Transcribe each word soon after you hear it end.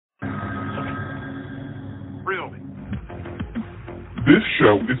thrill me. This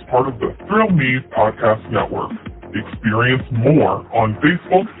show is part of the Thrill Me Podcast Network. Experience more on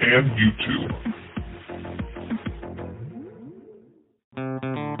Facebook and YouTube.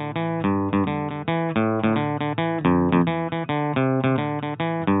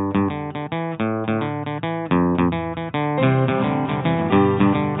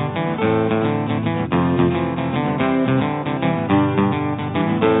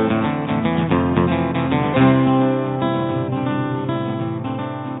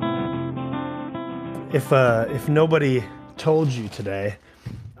 If nobody told you today,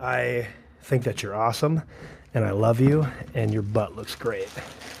 I think that you're awesome, and I love you, and your butt looks great.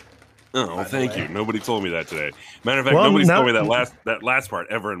 Oh, well, thank you. Nobody told me that today. Matter of fact, nobody's told me that last part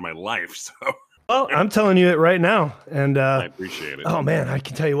ever in my life. So, well, I'm telling you it right now, and I appreciate it. Oh man, I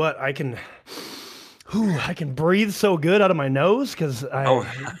can tell you what, I can breathe so good out of my nose because are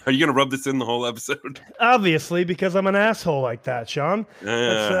you gonna rub this in the whole episode? Obviously, because I'm an asshole like that, Sean.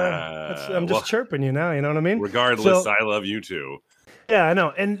 I'm just chirping you now. You know what I mean? Regardless, I love you too. Yeah, I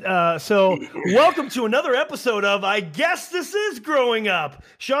know. And so, welcome to another episode of I Guess This Is Growing Up.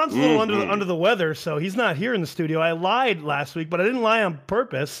 Sean's a little under the weather, so he's not here in the studio. I lied last week, but I didn't lie on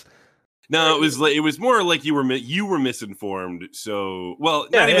purpose. No, it was more like you were misinformed. So, well,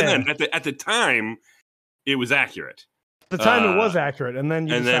 then. At the time, it was accurate. At the time, it was accurate, and then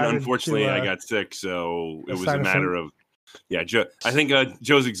unfortunately, I got sick, so it was a matter of Joe. I think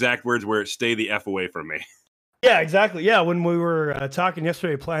Joe's exact words were "Stay the f away from me." Yeah, exactly. Yeah, when we were talking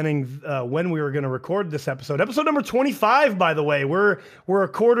yesterday, planning when we were going to record this episode number 25. By the way, we're a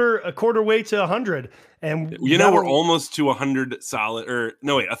quarter way to 100, and we're almost to 100 solid,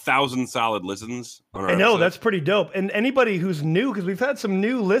 1,000 solid listens. On our episode. That's pretty dope. And anybody who's new, because we've had some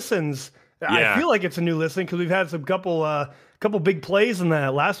new listens. Yeah. I feel like it's a new listen because we've had some couple big plays in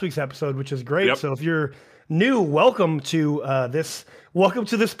that last week's episode, which is great. Yep. So if you're new, welcome to this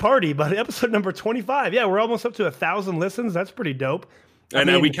party. But episode number 25, we're almost up to 1,000 listens. That's pretty dope. I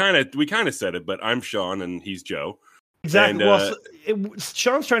mean, we kind of said it, but I'm Sean and he's Joe. Exactly.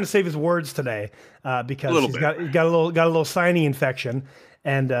 Sean's trying to save his words today because he's got a little sinus infection.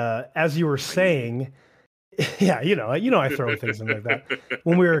 And as you were saying. Yeah, I throw things in like that.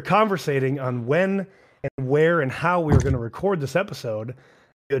 When we were conversating on when and where and how we were going to record this episode,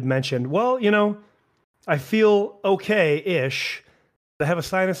 you had mentioned, well, I feel okay-ish. I have a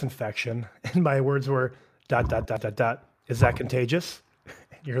sinus infection. And my words were, ... Is that contagious?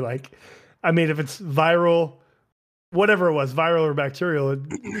 And you're like, I mean, if it's viral, whatever it was, viral or bacterial,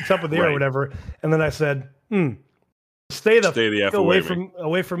 it's up in the air or whatever. And then I said, stay the F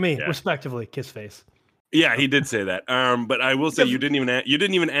away from me, respectively, kiss face. Yeah, he did say that. But I will say you didn't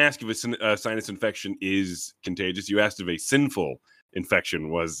even ask if a sinus infection is contagious. You asked if a sinful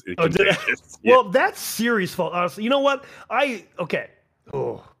infection was contagious. Well, that's Siri's fault. Honestly, you know what?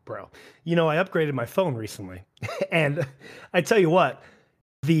 Oh, bro. I upgraded my phone recently, and I tell you what,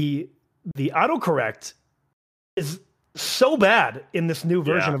 the autocorrect is so bad in this new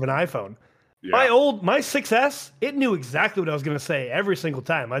version of an iPhone. Yeah. My 6S, it knew exactly what I was going to say every single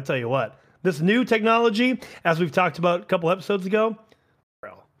time. I tell you what. This new technology, as we've talked about a couple episodes ago,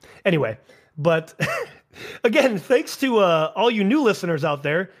 bro. Anyway, but again, thanks to all you new listeners out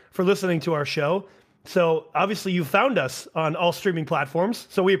there for listening to our show. So obviously you found us on all streaming platforms,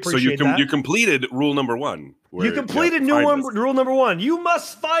 so we appreciate that. So you completed rule number 1. You completed rule number 1. You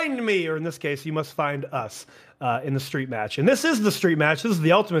must find me, or in this case, you must find us in the street match. And this is the street match. This is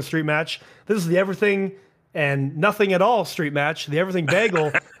the ultimate street match. This is the everything and nothing at all street match, the everything bagel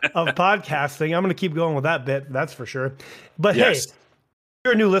of podcasting. I'm going to keep going with that bit, that's for sure. But hey,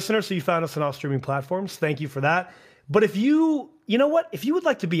 you're a new listener, so you found us on all streaming platforms. Thank you for that. But if you would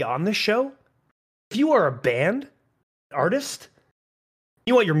like to be on this show, if you are a band, artist,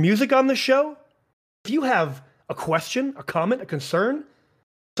 you want your music on this show, if you have a question, a comment, a concern,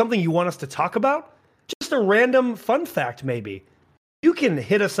 something you want us to talk about, just a random fun fact maybe, you can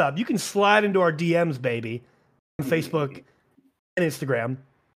hit us up. You can slide into our DMs, baby, on Facebook and Instagram.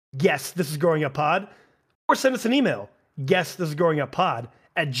 Yes, this is Growing Up Pod. Or send us an email. Yes, this is Growing Up Pod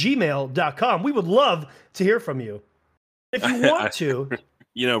 @gmail.com. We would love to hear from you. If you want to.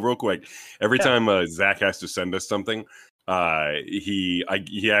 Real quick, every time Zach has to send us something, he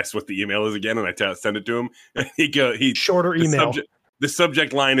asks what the email is again, and I send it to him. He shorter email. The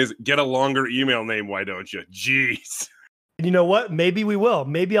subject line is, get a longer email name, why don't you? Jeez. And you know what? Maybe we will.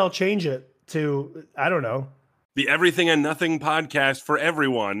 Maybe I'll change it to, I don't know. The Everything and Nothing podcast for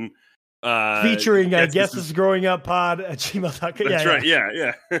everyone Featuring, I guess, this is growing up pod at gmail.com. That's right.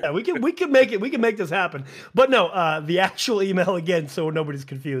 Yeah. Yeah, we can make it. We can make this happen. But no, the actual email again, so nobody's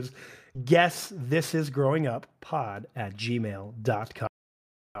confused. Guess this is growing up pod at gmail.com.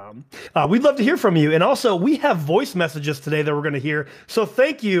 We'd love to hear from you. And also, we have voice messages today that we're going to hear. So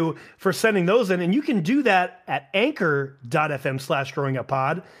thank you for sending those in. And you can do that at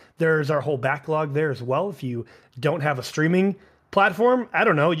anchor.fm/growinguppod. There's our whole backlog there as well. If you don't have a streaming platform, I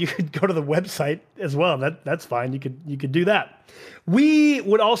don't know, you could go to the website as well. That's fine. You could do that. We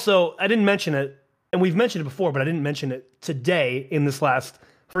would also, I didn't mention it, and we've mentioned it before, but I didn't mention it today in this last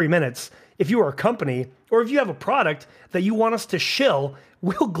 3 minutes. If you are a company or if you have a product that you want us to shill,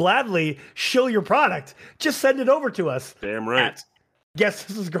 we'll gladly shill your product. Just send it over to us. Damn right. Guess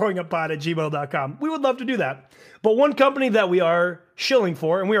this is growinguppod@gmail.com. We would love to do that. But one company that we are shilling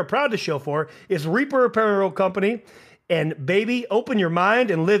for, and we are proud to shill for, is Reaper Apparel Company. And baby, open your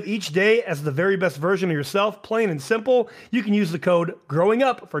mind and live each day as the very best version of yourself, plain and simple. You can use the code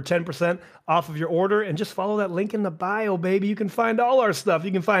GROWINGUP for 10% off of your order, and just follow that link in the bio, baby. You can find all our stuff.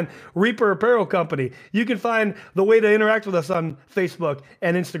 You can find Reaper Apparel Company. You can find the way to interact with us on Facebook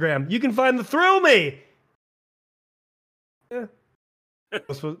and Instagram. You can find the Thrill Me. Yeah.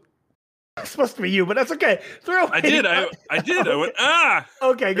 It's supposed to be you, but that's okay. Thrill Me. I did. I went, ah.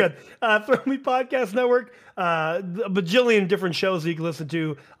 Okay, good. Thrill Me Podcast Network. A bajillion different shows that you can listen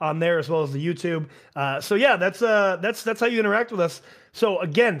to on there, as well as the YouTube. So yeah, that's how you interact with us. So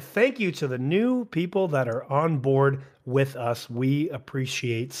again, thank you to the new people that are on board with us. We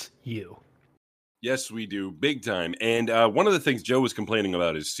appreciate you. Yes, we do, big time. And one of the things Joe was complaining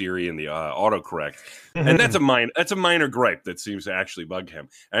about is Siri and the autocorrect, and that's a minor gripe that seems to actually bug him.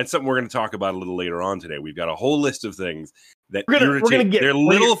 And it's something we're going to talk about a little later on today. We've got a whole list of things that irritate. They're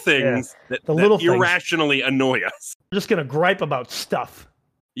little things that irrationally annoy us. We're just going to gripe about stuff.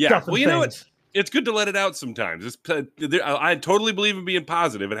 Yeah, well, you know what? It's good to let it out sometimes. I totally believe in being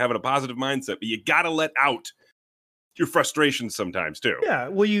positive and having a positive mindset, but you got to let out your frustrations sometimes too. Yeah,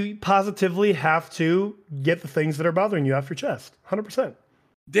 well, you positively have to get the things that are bothering you off your chest. 100%.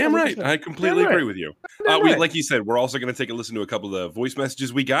 Damn right. I completely agree with you. Like you said, we're also going to take a listen to a couple of the voice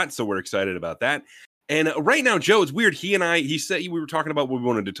messages we got, so we're excited about that. And right now, Joe, it's weird. He said we were talking about what we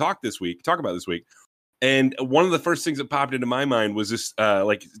wanted to talk about this week. And one of the first things that popped into my mind was this,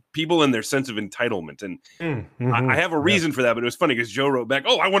 like people and their sense of entitlement. And I have a reason for that, but it was funny because Joe wrote back,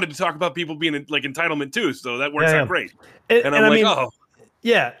 "Oh, I wanted to talk about people being like entitlement too." So that works out great. And I'm like, oh.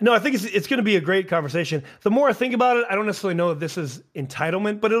 Yeah, no, I think it's going to be a great conversation. The more I think about it, I don't necessarily know if this is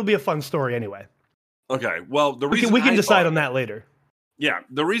entitlement, but it'll be a fun story anyway. Okay, well, the reason we can decide on that later. Yeah,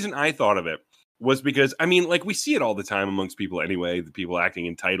 the reason I thought of it was because, I mean, like we see it all the time amongst people anyway, the people acting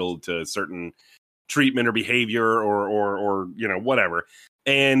entitled to certain treatment or behavior or you know, whatever.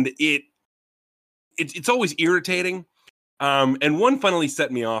 And it's always irritating. And one finally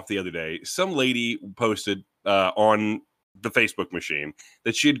set me off the other day. Some lady posted on the Facebook machine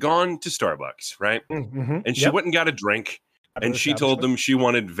that she had gone to Starbucks, right? And she went and got a drink, and she told them she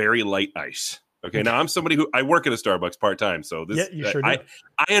wanted very light ice. Okay, now I'm somebody who I work at a Starbucks part-time, so this I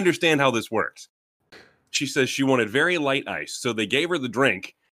understand how this works. She says she wanted very light ice, so they gave her the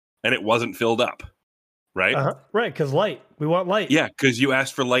drink, and it wasn't filled up, right? Right, because light. We want light. Yeah, because you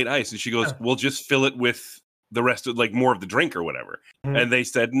asked for light ice, and she goes, "Well, just fill it with the rest of like more of the drink or whatever." And they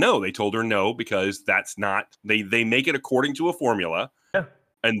said no. They told her no because that's not they make it according to a formula,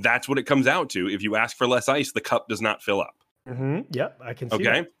 and that's what it comes out to. If you ask for less ice, the cup does not fill up. Yep, I can see.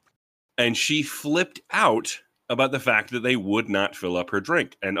 Okay, and she flipped out about the fact that they would not fill up her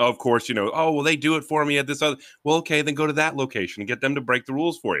drink. And of course, you know, oh well, they do it for me at this other. Well, okay, then go to that location and get them to break the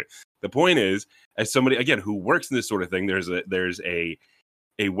rules for you. The point is, as somebody again who works in this sort of thing, there's a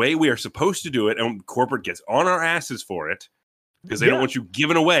way we are supposed to do it, and corporate gets on our asses for it because they don't want you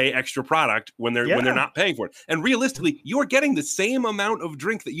giving away extra product when they're not paying for it. And realistically, you're getting the same amount of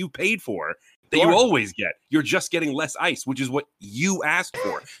drink that you paid for that you always get. You're just getting less ice, which is what you asked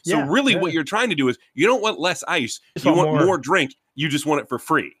for. So really what you're trying to do is you don't want less ice. You want more drink. You just want it for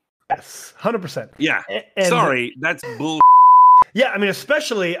free. Yes, 100%. Yeah. Sorry, that's bull. Yeah, I mean,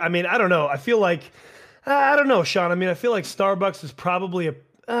 especially, I mean, I don't know. I feel like, I don't know, Sean. I mean, I feel like Starbucks is probably a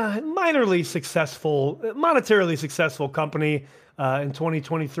monetarily successful company in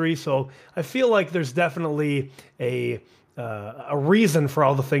 2023. So I feel like there's definitely a reason for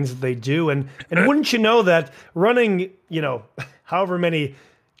all the things that they do. And wouldn't you know that running, you know, however many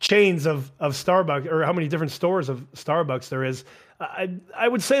chains of Starbucks or how many different stores of Starbucks there is, I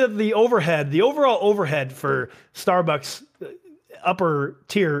would say that the overall overhead for Starbucks upper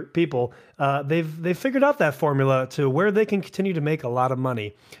tier people, they've figured out that formula to where they can continue to make a lot of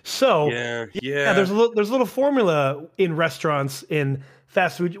money. So yeah, there's a little formula in restaurants, in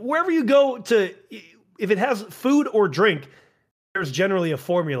fast food, wherever you go to. If it has food or drink, there's generally a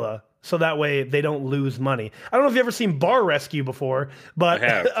formula. So that way they don't lose money. I don't know if you've ever seen Bar Rescue before, but I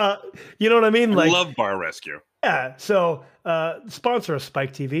have. you know what I mean? I love Bar Rescue. Yeah. So sponsor of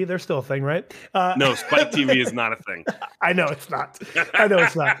Spike TV. They're still a thing, right? No, Spike TV is not a thing. I know it's not. I know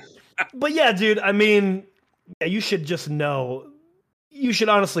it's not. But yeah, dude, I mean, yeah, you should just know. You should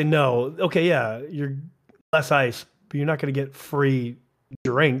honestly know, okay, yeah, you're less ice, but you're not going to get free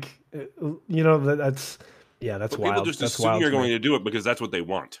drink. You know, that's wild. People just that's assume you're going to do it because that's what they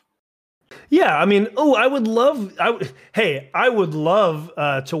want. Yeah, I mean, I would love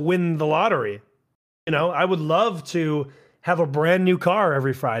to win the lottery. You know, I would love to have a brand new car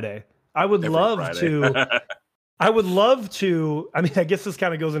every Friday. I would love to. I mean, I guess this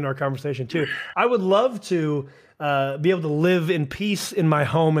kind of goes into our conversation too. I would love to be able to live in peace in my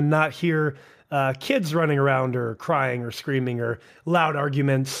home and not hear kids running around or crying or screaming or loud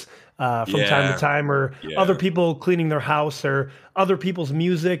arguments from time to time, or other people cleaning their house, or other people's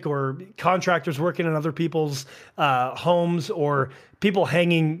music, or contractors working in other people's homes, or people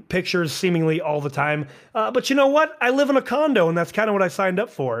hanging pictures seemingly all the time. But you know what? I live in a condo, and that's kind of what I signed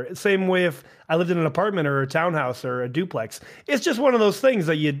up for. Same way if I lived in an apartment or a townhouse or a duplex. It's just one of those things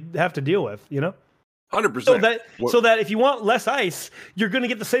that you have to deal with, you know? 100%. So that if you want less ice, you're going to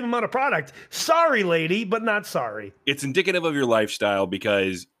get the same amount of product. Sorry, lady, but not sorry. It's indicative of your lifestyle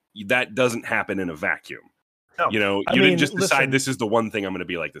because that doesn't happen in a vacuum. No. You know, you didn't just decide this is the one thing I'm going to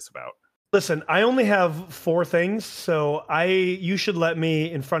be like this about. Listen, I only have 4 things, so you should let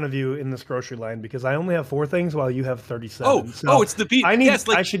me in front of you in this grocery line because I only have 4 things while you have 37. It's the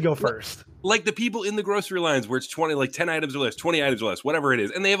people. I should go first. Like the people in the grocery lines where it's 10 items or less, 20 items or less, whatever it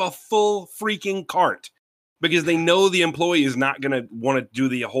is, and they have a full freaking cart because they know the employee is not going to want to do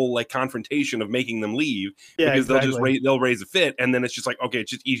the whole like confrontation of making them leave because they'll raise a fit, and then it's just like, okay,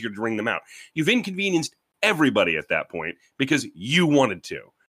 it's just easier to bring them out. You've inconvenienced everybody at that point because you wanted to.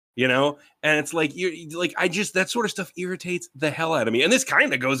 You know, and it's like that sort of stuff irritates the hell out of me. And this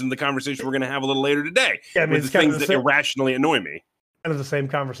kind of goes into the conversation we're going to have a little later today. Yeah, I mean, with the things that irrationally annoy me. Kind of the same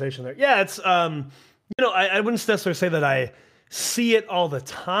conversation there. Yeah, it's you know, I wouldn't necessarily say that I see it all the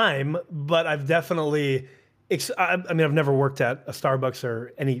time, but I've definitely. I mean, I've never worked at a Starbucks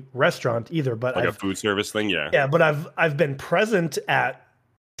or any restaurant either, but like a food service thing, yeah. Yeah, but I've been present at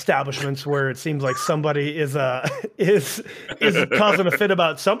establishments where it seems like somebody is causing a fit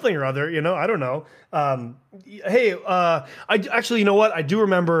about something or other, you know, I don't know. I actually, you know what? I do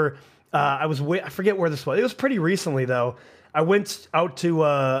remember I forget where this was. It was pretty recently though. I went out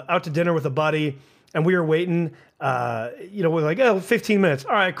to dinner with a buddy and we were waiting, you know, we're like, 15 minutes.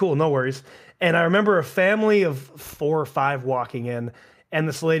 All right, cool. No worries. And I remember a family of 4 or 5 walking in, and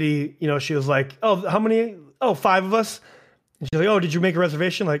this lady, you know, she was like, oh, how many? Oh, 5 of us. And she's like, oh, did you make a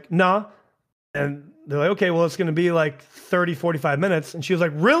reservation? Like, nah. And they're like, okay, well, it's going to be like 30, 45 minutes. And she was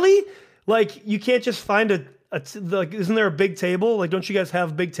like, really? Like, you can't just find like, isn't there a big table? Like, don't you guys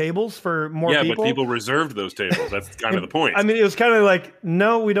have big tables for more people? Yeah, but people reserved those tables. That's kind of the point. I mean, it was kind of like,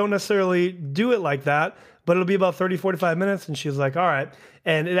 no, we don't necessarily do it like that, but it'll be about 30, 45 minutes. And she was like, all right.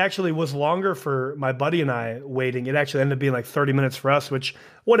 And it actually was longer for my buddy and I waiting. It actually ended up being like 30 minutes for us, which,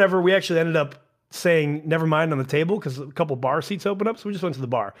 whatever, we actually ended up saying never mind on the table because a couple bar seats opened up, so we just went to the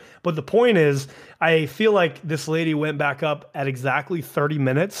bar. But the point is, I feel like this lady went back up at exactly 30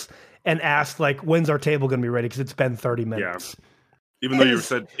 minutes and asked like, when's our table going to be ready? Because it's been 30 minutes. Yeah. Even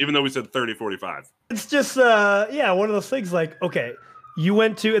though we said 30, 45. It's just one of those things like, okay, you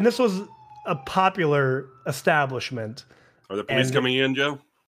went to, and this was a popular establishment. Are the police coming in, Joe?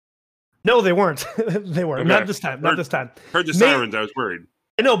 No, they weren't. They weren't. Okay. Not this time. Heard the sirens. I was worried.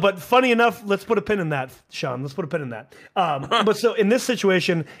 I know, but funny enough, let's put a pin in that, Sean. Let's put a pin in that. But so in this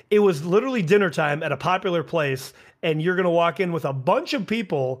situation, it was literally dinner time at a popular place, and you're going to walk in with a bunch of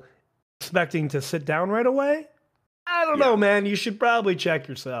people expecting to sit down right away? I don't know, man. You should probably check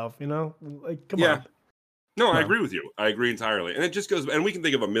yourself, you know? Like, come on. No, I agree with you. I agree entirely. And it just goes, and we can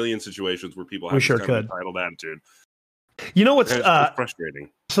think of a million situations where people have this kind of entitled attitude. You know what's frustrating?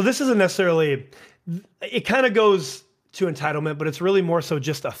 So this isn't necessarily, it kind of goes to entitlement, but it's really more so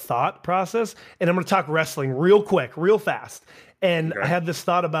just a thought process. And I'm going to talk wrestling real quick, real fast. And I had this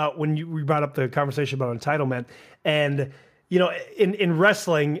thought about when we brought up the conversation about entitlement. And, you know, in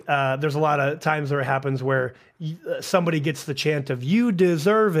wrestling, there's a lot of times where it happens where somebody gets the chant of "you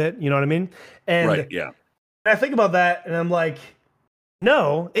deserve it." You know what I mean? And I think about that, and I'm like,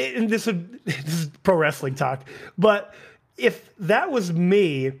 no. And this is pro wrestling talk, but if that was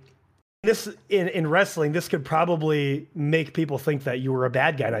me, this in wrestling, this could probably make people think that you were a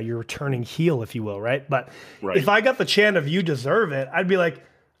bad guy. Now you're turning heel, if you will, right? But if I got the chant of "you deserve it," I'd be like,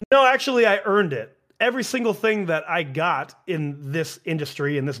 no, actually, I earned it. Every single thing that I got in this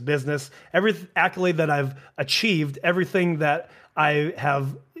industry, in this business, every accolade that I've achieved, everything that I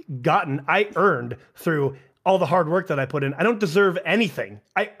have gotten, I earned through all the hard work that I put in. I don't deserve anything.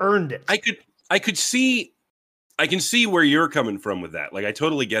 I earned it. I can see where you're coming from with that. Like, I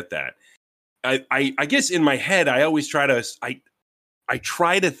totally get that. I guess in my head, I always try to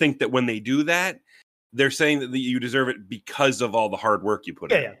think that when they do that, they're saying that you deserve it because of all the hard work you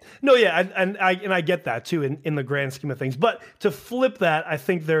put in. Yeah. No, yeah, and I get that too in the grand scheme of things. But to flip that, I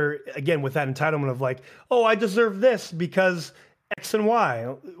think they're, again, with that entitlement of like, oh, I deserve this because X and Y,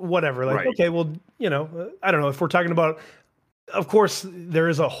 whatever. Like, okay, well, I don't know if we're talking about. Of course, there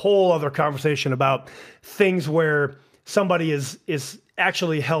is a whole other conversation about things where somebody is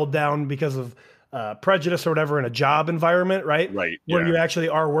actually held down because of prejudice or whatever in a job environment, right? Right. Where you actually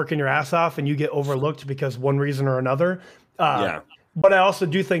are working your ass off and you get overlooked because one reason or another. But I also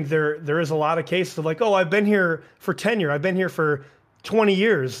do think there is a lot of cases of like, oh, I've been here for tenure. I've been here for 20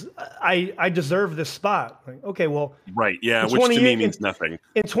 years. I deserve this spot. Like, okay, well. Right. Yeah. Which to me means nothing.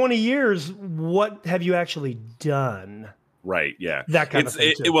 In 20 years, what have you actually done? Right. Yeah. That kind of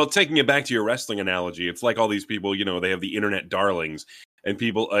thing. Well, taking it back to your wrestling analogy, it's like all these people, they have the internet darlings, and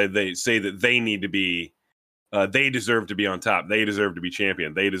people they say that they need to be, they deserve to be on top, they deserve to be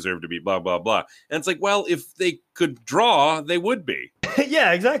champion, they deserve to be blah blah blah. And it's like, well, if they could draw, they would be.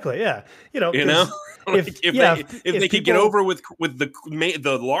 Yeah. Exactly. Yeah. If they could get over with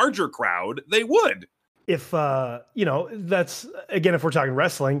the larger crowd, they would. If that's, again, if we're talking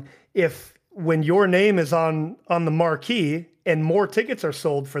wrestling, when your name is on the marquee and more tickets are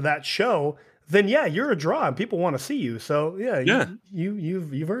sold for that show, then yeah, you're a draw and people want to see you. So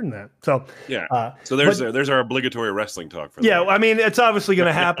you've earned that. So so there's our obligatory wrestling talk for that. Yeah, I mean, it's obviously going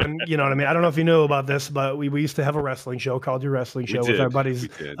to happen. You know what I mean? I don't know if you know about this, but we used to have a wrestling show called Your Wrestling Show with our buddies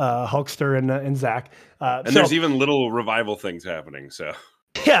Hulkster and Zach. And there's even little revival things happening. So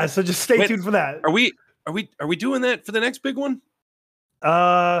yeah, so just stay tuned for that. Are we doing that for the next big one?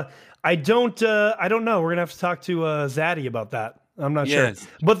 I don't know. We're gonna have to talk to Zaddy about that. I'm not sure,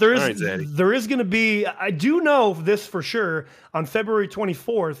 but there is going to be. I do know this for sure. On February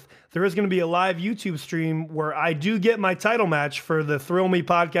 24th, there is going to be a live YouTube stream where I do get my title match for the Thrill Me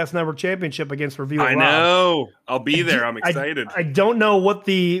Podcast Network Championship against Review. I know. I'll be there. I'm excited. I don't know what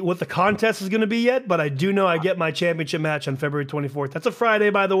the contest is going to be yet, but I do know I get my championship match on February 24th. That's a Friday,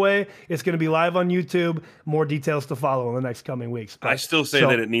 by the way. It's going to be live on YouTube. More details to follow in the next coming weeks. But, I still say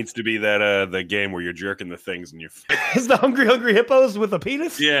that it needs to be that the game where you're jerking the things in your face. Is the Hungry Hippos with a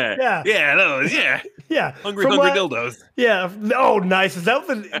penis? Yeah. Those. Yeah. Hungry dildos. Yeah. Oh, nice. Is that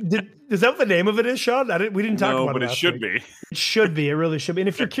what the name of it is, Sean? We didn't talk about it. No, but it should be. It should be. It really should be. And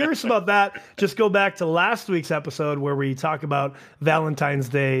if you're curious about that, just go back to last week's episode where we talk about Valentine's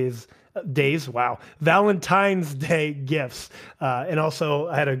Day gifts. And also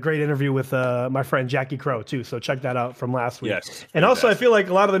I had a great interview with my friend Jackie Crow too. So check that out from last week. Yes. And also I feel like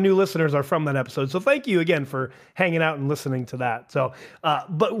a lot of the new listeners are from that episode. So thank you again for hanging out and listening to that. So,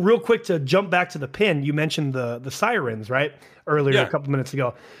 but real quick to jump back to the pin, you mentioned the sirens, right? Earlier, a couple minutes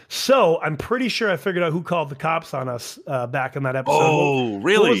ago. So I'm pretty sure I figured out who called the cops on us back in that episode. Oh,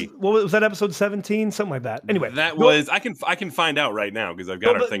 really? What was that, episode 17? Something like that. Anyway. I can find out right now because I've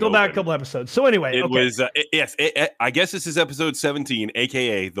got our thing Go back a couple episodes. So anyway. It was, I guess this is episode 17,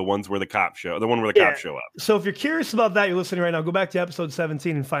 a.k.a. the one where the cops show up. So if you're curious about that, you're listening right now, go back to episode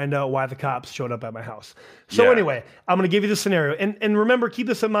 17 and find out why the cops showed up at my house. So anyway, I'm going to give you the scenario. And remember, keep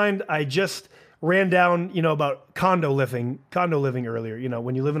this in mind, I just ran down, about condo living earlier.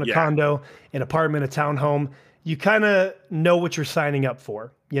 When you live in a condo, an apartment, a townhome, you kind of know what you're signing up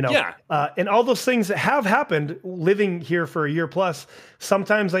for, and all those things that have happened living here for a year plus.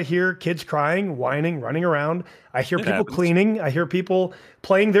 Sometimes I hear kids crying, whining, running around. I hear people cleaning. I hear people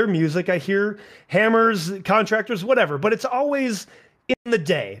playing their music. I hear hammers, contractors, whatever, but it's always in the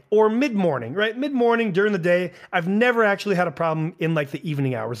day or mid-morning, right? Mid-morning during the day. I've never actually had a problem in like the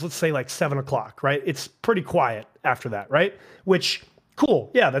evening hours. Let's say like 7 o'clock, right? It's pretty quiet after that, right? Which,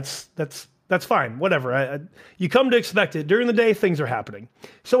 cool. Yeah, that's fine. Whatever. You come to expect it. During the day, things are happening.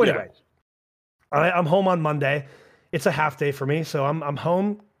 So anyway, I'm home on Monday. It's a half day for me. So I'm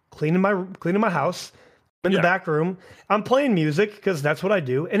home cleaning my house. I'm in the back room. I'm playing music because that's what I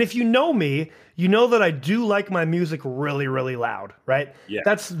do. And if you know me, you know that I do like my music really, really loud, right? Yeah.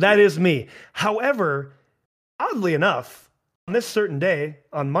 That is me. However, oddly enough, on this certain day,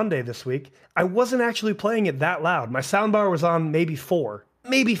 on Monday this week, I wasn't actually playing it that loud. My soundbar was on maybe 4,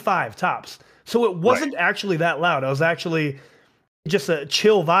 maybe 5 tops. So it wasn't actually that loud. I was actually just a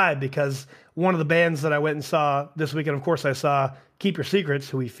chill vibe because one of the bands that I went and saw this weekend, of course, I saw Keep Your Secrets,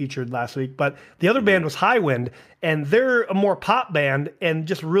 who we featured last week, but the other band was High Wind, and they're a more pop band and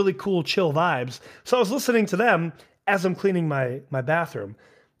just really cool, chill vibes. So I was listening to them as I'm cleaning my bathroom.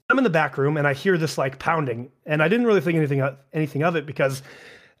 I'm in the back room and I hear this like pounding, and I didn't really think anything of it because,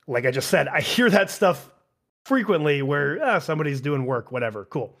 like I just said, I hear that stuff frequently where somebody's doing work, whatever,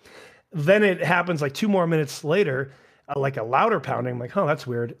 cool. Then it happens like 2 more minutes later, like a louder pounding. I'm like, oh, that's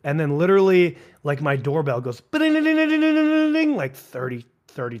weird. And then literally like my doorbell goes like 30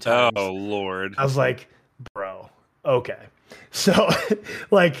 times. Oh, Lord. I was like, bro, okay. So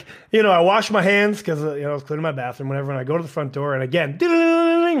like, I wash my hands because, I was cleaning my bathroom, whatever. And I go to the front door and again,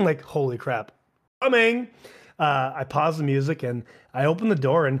 like, holy crap, coming. I pause the music and I open the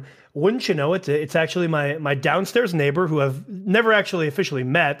door, and wouldn't you know it, it's actually my downstairs neighbor who I've never actually officially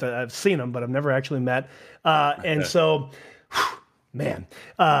met. I've seen him, but I've never actually met. And so, man,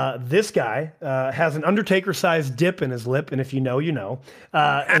 this guy has an Undertaker-sized dip in his lip, and if you know, you know.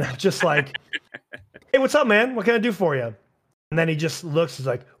 And I'm just like, hey, what's up, man? What can I do for you? And then he just looks, he's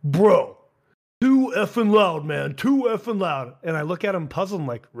like, bro, too effing loud, man, too effing loud. And I look at him puzzled, I'm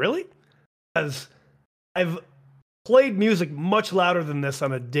like, really? Because I've played music much louder than this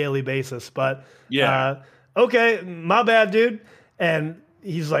on a daily basis, but okay, my bad, dude. And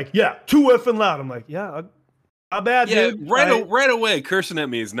he's like, yeah, too effing loud. I'm like, yeah, my bad, dude. Right away, cursing at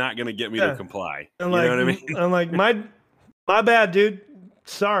me is not going to get me to comply. You know what I mean? I'm like, my bad, dude.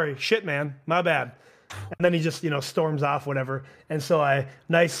 Sorry, shit, man, my bad. And then he just, storms off, whatever. And so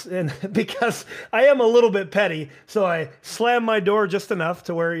and because I am a little bit petty, so I slam my door just enough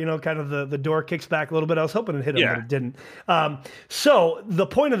to where, kind of the door kicks back a little bit. I was hoping to hit him, but it didn't. So the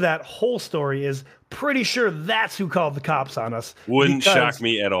point of that whole story is pretty sure that's who called the cops on us. Wouldn't shock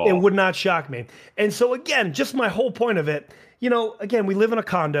me at all. It would not shock me. And so again, just my whole point of it, again, we live in a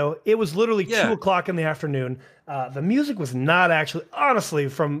condo. It was literally 2:00 in the afternoon. The music was not actually, honestly,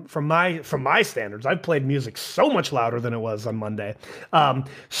 from my standards, I've played music so much louder than it was on Monday.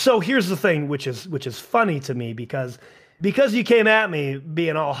 So here's the thing, which is funny to me because you came at me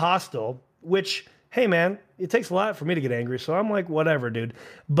being all hostile, which, hey man, it takes a lot for me to get angry. So I'm like, whatever, dude.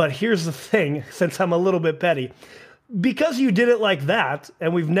 But here's the thing, since I'm a little bit petty, because you did it like that,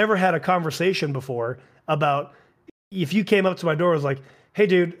 and we've never had a conversation before about, if you came up to my door and was like, hey,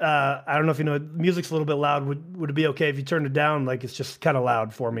 dude, I don't know if you know, music's a little bit loud. Would it be okay if you turned it down? Like, it's just kind of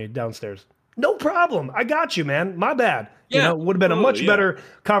loud for me downstairs. No problem. I got you, man. My bad. Yeah, would have been a much better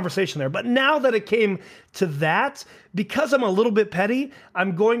conversation there. But now that it came to that, because I'm a little bit petty,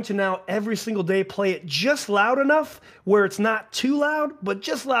 I'm going to now every single day play it just loud enough where it's not too loud, but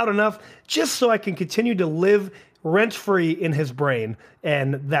just loud enough just so I can continue to live rent-free in his brain.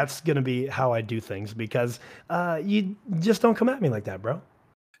 And that's going to be how I do things because you just don't come at me like that, bro.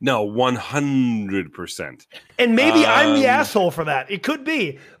 No, 100%. And maybe I'm the asshole for that. It could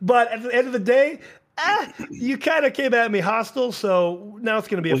be. But at the end of the day, you kind of came at me hostile, so now it's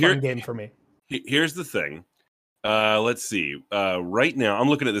going to be a fun game for me. Here's the thing. Let's see. Right now, I'm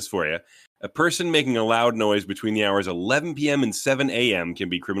looking at this for you. A person making a loud noise between the hours 11 p.m. and 7 a.m. can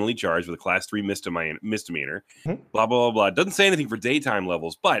be criminally charged with a Class 3 misdemeanor. Blah, blah, blah, blah. It doesn't say anything for daytime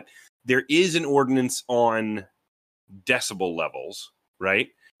levels, but there is an ordinance on decibel levels, right?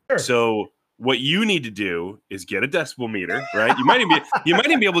 Sure. So what you need to do is get a decibel meter, right? You might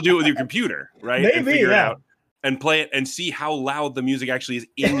even be able to do it with your computer, right? Maybe, and figure it out and play it and see how loud the music actually is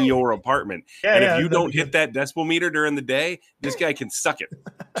in your apartment. And if you don't hit that decibel meter during the day, this guy can suck it.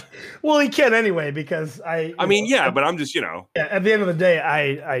 Well, he can anyway because but I'm just, at the end of the day,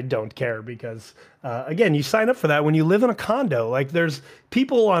 I don't care because, again, you sign up for that when you live in a condo. Like, there's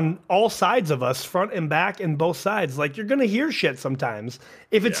people on all sides of us, front and back and both sides. Like, you're going to hear shit sometimes.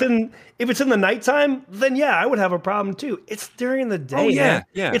 If it's in the nighttime, then I would have a problem too. It's during the day. Oh, yeah.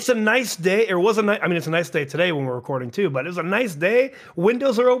 It's a nice day. It's a nice day today when we're recording too, but it was a nice day.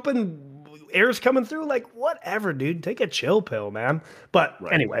 Windows are open. Air's coming through, like, whatever, dude, take a chill pill, man. But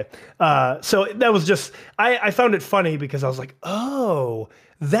anyway, so that was just, I found it funny because I was like, oh,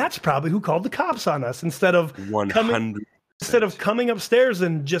 that's probably who called the cops on us instead of 100%. Coming upstairs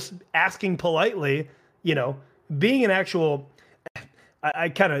and just asking politely, being an actual, I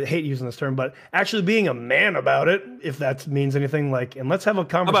kind of hate using this term, but actually being a man about it, if that means anything, like, and let's have a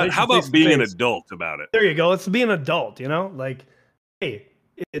conversation. How about being an adult about it? There you go. Let's be an adult, like,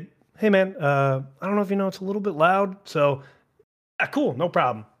 hey man, I don't know if you know, it's a little bit loud. So, cool, no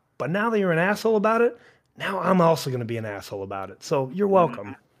problem. But now that you're an asshole about it, now I'm also going to be an asshole about it. So you're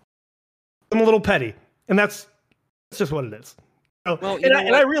welcome. I'm a little petty, and that's just what it is. So, Well,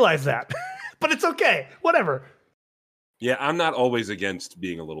 and I realize that, but it's okay. Whatever. Yeah, I'm not always against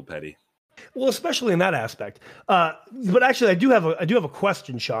being a little petty. Well, especially in that aspect. But actually, I do have a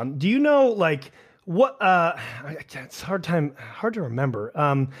question, Sean. Do you know like what? It's hard to remember.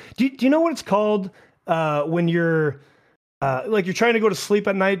 Do you know what it's called when you're like you're trying to go to sleep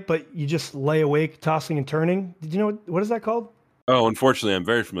at night, but you just lay awake, tossing and turning? Did you know what is that called? Oh, unfortunately, I'm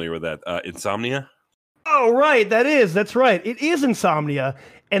very familiar with that. Insomnia? Oh, right. That's right. It is Insomnia.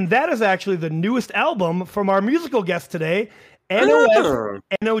 And that is actually the newest album from our musical guest today,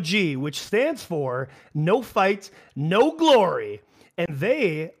 NOF, which stands for No Fight, No Glory. And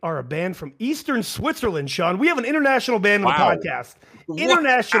they are a band from Eastern Switzerland, Sean. We have an international band on the podcast.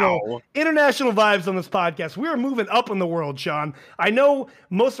 International vibes on this podcast. We are moving up in the world, Sean. I know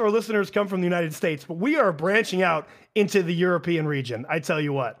most of our listeners come from the United States, but we are branching out into the European region. I tell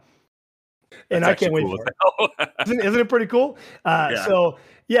you what. And I can't wait for it. Isn't it pretty cool? Yeah. So,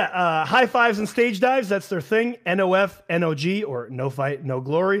 high fives and stage dives. That's their thing. NOF, NOG, or No Fight, No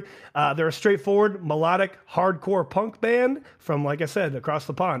Glory. They're a straightforward, melodic, hardcore punk band from, like I said, across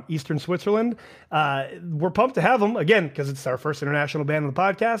the pond, Eastern Switzerland. We're pumped to have them, again, because it's our first international band on the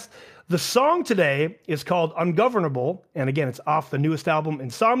podcast. The song today is called Ungovernable, and again, it's off the newest album,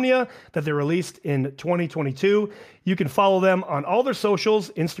 Insomnia, that they released in 2022. You can follow them on all their socials,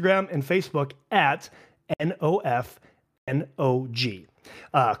 Instagram and Facebook, at NOFNOG.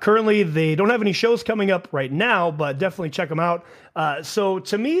 Currently, they don't have any shows coming up right now, but definitely check them out. So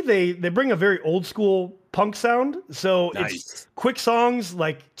to me, they bring a very old school punk sound. So nice. It's quick songs,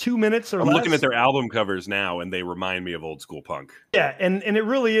 like 2 minutes or less. I'm looking at their album covers now, and they remind me of old school punk. Yeah, and it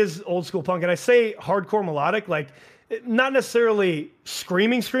really is old school punk. And I say hardcore melodic, like not necessarily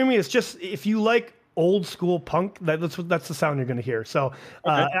screaming. It's just if you like old school punk, that's the sound you're going to hear. So,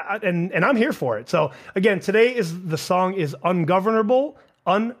 okay. And I'm here for it. So again, the song is Ungovernable.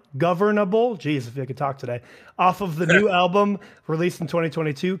 Jeez, if I could talk today. Off of the new album released in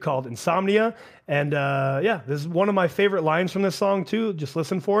 2022 called Insomnia. And this is one of my favorite lines from this song too. Just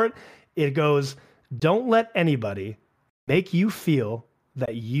listen for it. It goes, "Don't let anybody make you feel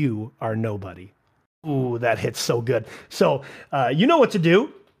that you are nobody." Ooh, that hits so good. So you know what to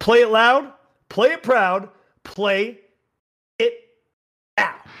do. Play it loud, play it proud, play it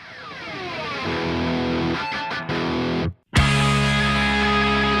out.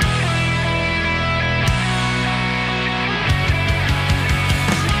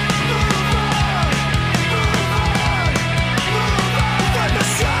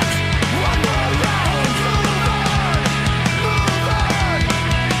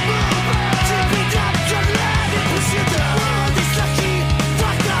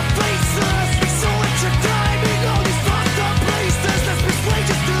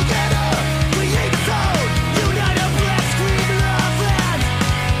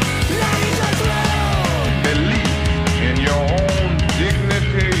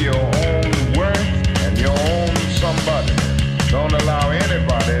 Don't allow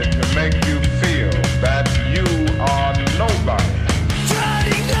anybody to make you feel that you are nobody.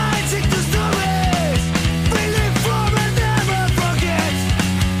 Turning nights into stories, we live for and never forget.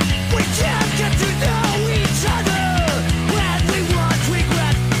 We can't get to know each other when we want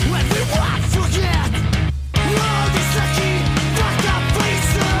regret, when we want forget. All these lucky, fucked up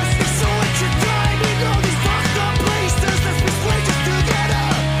faces, it's so entertaining. All these fucked up places, let's be strangers together.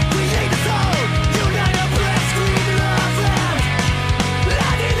 We hate us all, unite our breath, scream love and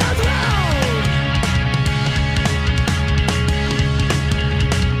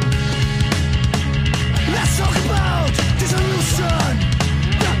let's talk about dissolution.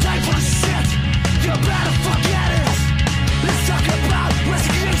 No time for shit, you better forget it. Let's talk about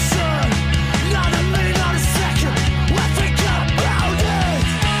resignation. Not a minute, not a second, we'll think about it.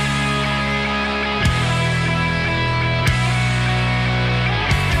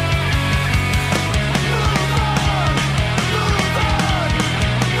 Move on, move on,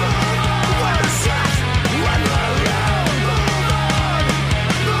 move on. We're shit, when we're alone. Move on,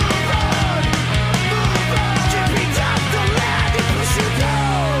 move on, move on. Keeping up the land and push you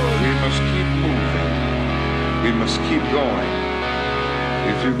down. We must keep moving. We must keep going.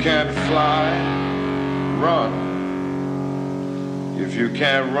 If you can't fly, run. If you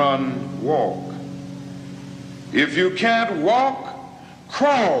can't run, walk. If you can't walk,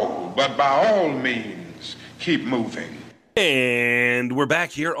 crawl. But by all means, keep moving. And we're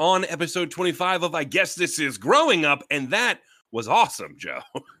back here on episode 25 of I Guess This Is Growing Up, and that was awesome, Joe.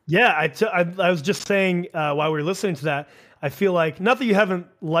 Yeah, I was just saying while we were listening to that, I feel like, not that you haven't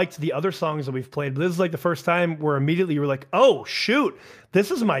liked the other songs that we've played, but this is like the first time where immediately you were like, oh, shoot,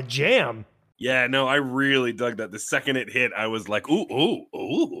 this is my jam. Yeah, no, I really dug that. The second it hit, I was like, ooh, ooh,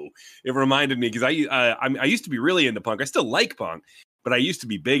 ooh. It reminded me, because I used to be really into punk. I still like punk, but I used to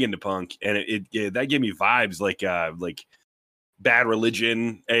be big into punk, and it that gave me vibes like Bad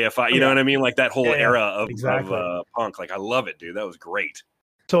Religion, AFI, you know what I mean? Like that whole era of punk. Like, I love it, dude. That was great.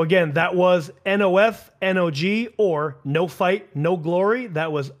 So again, that was NOF, NOG, or No Fight, No Glory.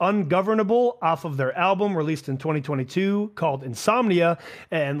 That was Ungovernable off of their album released in 2022 called Insomnia.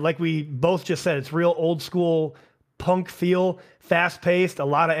 And like we both just said, it's real old school punk feel, fast paced, a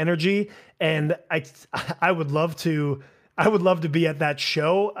lot of energy. And I would love to be at that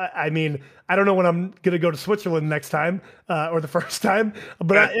show. I mean, I don't know when I'm going to go to Switzerland next time or the first time,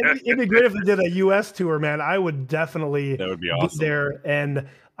 but it'd be great if they did a U.S. tour, man. I would definitely that would be awesome. Be there. And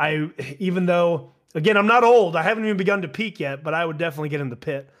even though, again, I'm not old, I haven't even begun to peak yet, but I would definitely get in the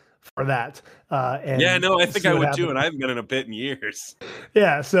pit for that. I think I would too, and I haven't been in a pit in years.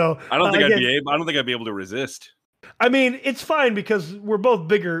 Yeah, so I don't think I'd be able to resist. I mean, it's fine because we're both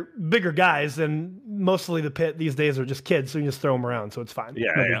bigger guys, and mostly the pit these days are just kids, so you just throw them around, so it's fine.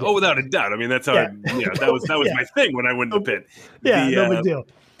 Yeah, no Oh, without a doubt. I mean, that's how that was my thing when I went to the pit. Yeah, no big deal.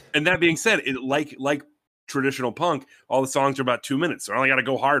 And that being said, it like traditional punk, all the songs are about 2 minutes, so I only got to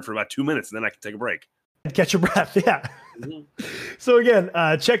go hard for about 2 minutes, and then I can take a break and catch your breath. Yeah. So again,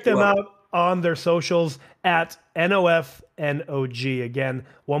 check them out on their socials at NOFNOG. Again,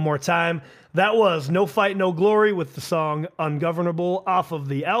 one more time. That was No Fight, No Glory with the song Ungovernable off of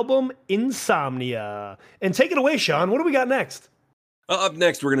the album Insomnia. And take it away, Sean. What do we got next? Up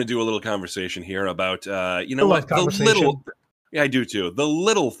next, we're going to do a little conversation here about, the little... Yeah, I do too. The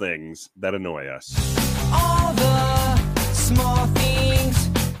little things that annoy us. All the small things.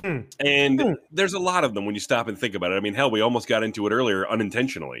 And there's a lot of them when you stop and think about it. I mean, hell, we almost got into it earlier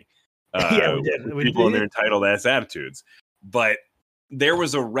unintentionally. Yeah, we did. People and their entitled ass attitudes. But there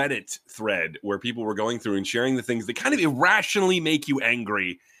was a Reddit thread where people were going through and sharing the things that kind of irrationally make you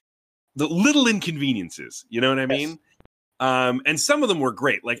angry. The little inconveniences, you know what I mean? And some of them were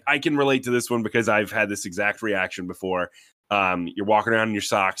great. Like, I can relate to this one because I've had this exact reaction before. You're walking around in your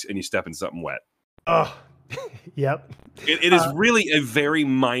socks and you step in something wet. Oh, yep. It is really a very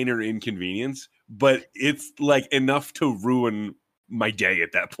minor inconvenience, but it's like enough to ruin my day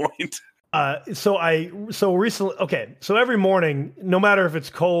at that point. So recently, okay. So every morning, no matter if it's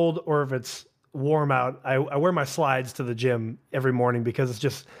cold or if it's warm out, I wear my slides to the gym every morning because it's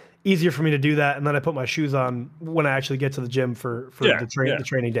just easier for me to do that. And then I put my shoes on when I actually get to the gym for the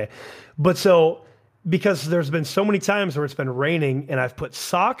training day. But so, because there's been so many times where it's been raining and I've put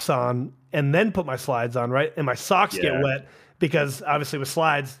socks on and then put my slides on, right? And my socks get wet because obviously with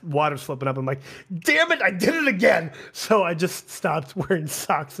slides, water's flipping up. I'm like, damn it, I did it again. So I just stopped wearing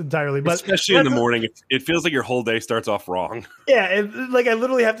socks entirely. But especially in the morning, it feels like your whole day starts off wrong. Yeah, and like I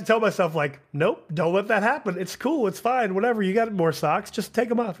literally have to tell myself, like, nope, don't let that happen. It's cool, it's fine, whatever. You got more socks, just take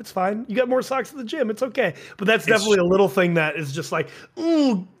them off. It's fine. You got more socks at the gym, it's okay. But that's definitely a little thing that is just like,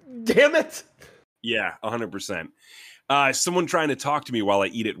 ooh, damn it. Yeah, 100%. Someone trying to talk to me while I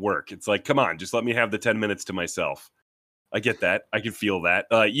eat at work. It's like, come on, just let me have the 10 minutes to myself. I get that. I can feel that.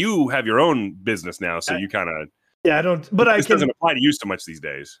 You have your own business now, so you kind of... Yeah, I don't... But this doesn't apply to you so much these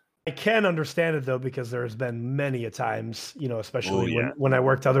days. I can understand it, though, because there's been many a times, especially when I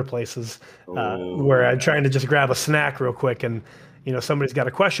worked other places, where I'm trying to just grab a snack real quick and, somebody's got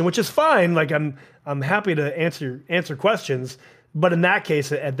a question, which is fine. Like, I'm happy to answer questions. But in that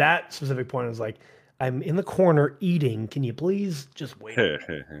case, at that specific point, I was like, I'm in the corner eating. Can you please just wait?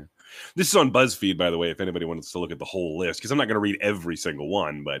 This is on BuzzFeed, by the way, if anybody wants to look at the whole list, because I'm not going to read every single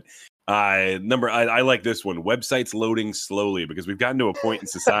one. But I like this one. Websites loading slowly, because we've gotten to a point in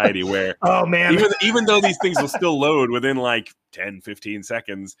society where oh man, even though these things will still load within like 10, 15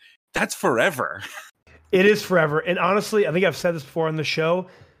 seconds, that's forever. It is forever. And honestly, I think I've said this before on the show.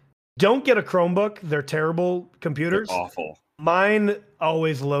 Don't get a Chromebook. They're terrible computers. They're awful. Mine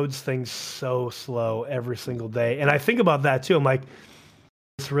always loads things so slow every single day. And I think about that too. I'm like,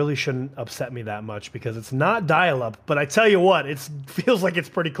 this really shouldn't upset me that much because it's not dial-up. But I tell you what, it feels like it's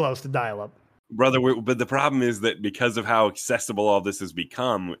pretty close to dial-up. Brother, but the problem is that because of how accessible all this has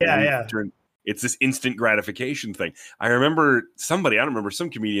become, it's this instant gratification thing. I remember some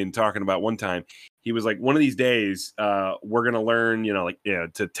comedian talking about one time, he was like, one of these days, we're going to learn,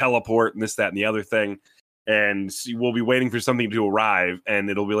 to teleport and this, that, and the other thing. And we'll be waiting for something to arrive, and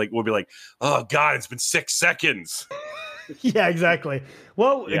we'll be like, oh God, it's been 6 seconds. Yeah, exactly.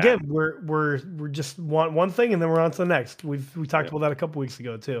 Well, Yeah. again, we're just want one thing and then we're on to the next. We talked about that a couple weeks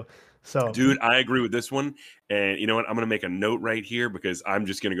ago too. So, Dude, I agree with this one. And you know what? I'm going to make a note right here because I'm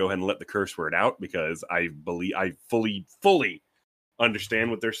just going to go ahead and let the curse word out because I believe I fully understand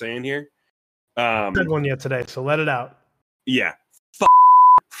what they're saying here. good one yet today. So let it out. Yeah.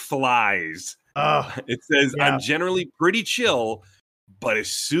 Flies. Oh, It says, yeah. I'm generally pretty chill, but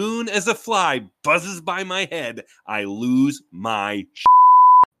as soon as a fly buzzes by my head, I lose my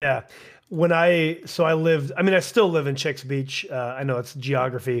Yeah. I still live in Chicks Beach. I know it's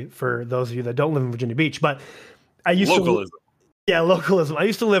geography for those of you that don't live in Virginia Beach, but I used localism. Yeah, localism. I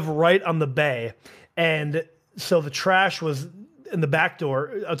used to live right on the bay, and so the trash was in the back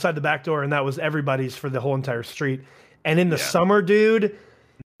door, outside the back door, and that was everybody's for the whole entire street. And in the summer, dude,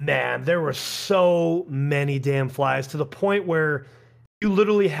 man, there were so many damn flies to the point where you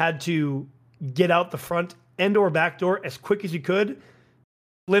literally had to get out the front and or back door as quick as you could,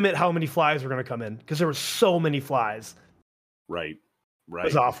 limit how many flies were going to come in because there were so many flies. Right. It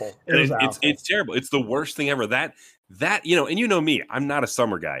was awful. It's terrible. It's the worst thing ever. That and you know me, I'm not a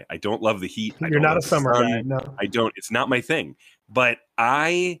summer guy. I don't love the heat. You're not a summer guy. No, I don't. It's not my thing. But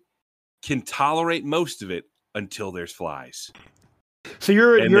I can tolerate most of it until there's flies. So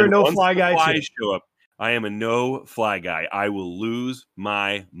you're a no fly guy flies too. Show up. I am a no fly guy. I will lose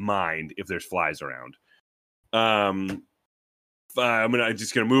my mind if there's flies around. I'm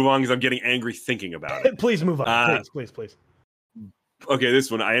just gonna move on because I'm getting angry thinking about it. Please move on. Please. Okay, this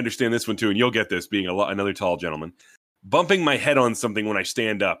one I understand this one too, and you'll get this being another tall gentleman. Bumping my head on something when I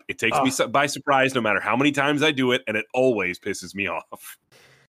stand up. It takes me by surprise no matter how many times I do it, and it always pisses me off.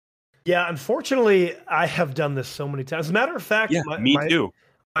 Yeah, unfortunately, I have done this so many times. As a matter of fact, me too.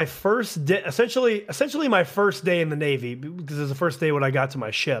 My first day, essentially my first day in the Navy, because it was the first day when I got to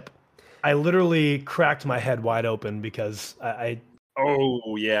my ship, I literally cracked my head wide open because I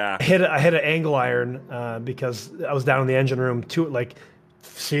hit an angle iron because I was down in the engine room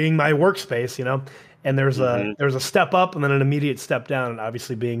seeing my workspace, and there's a step up and then an immediate step down. And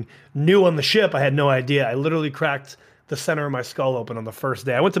obviously being new on the ship, I had no idea. I literally cracked the center of my skull open on the first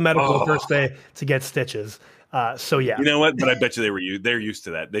day. I went to medical the first day to get stitches. So yeah, you know what? But I bet you they're used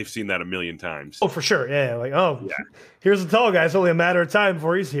to that. They've seen that a million times. Oh, for sure. Yeah. Here's the tall guy. It's only a matter of time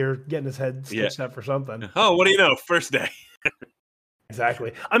before he's here getting his head stitched up for something. Oh, what do you know? First day.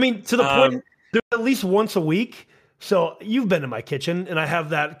 Exactly. I mean, to the point, there's at least once a week. So you've been in my kitchen, and I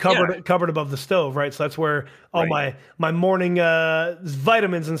have that cupboard above the stove, right? So that's where all my morning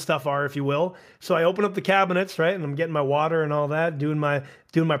vitamins and stuff are, if you will. So I open up the cabinets, right, and I'm getting my water and all that, doing my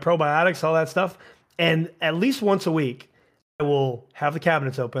probiotics, all that stuff. And at least once a week, I will have the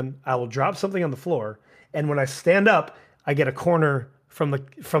cabinets open. I will drop something on the floor, and when I stand up, I get a corner from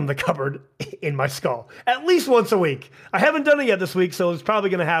the cupboard in my skull. At least once a week. I haven't done it yet this week, so it's probably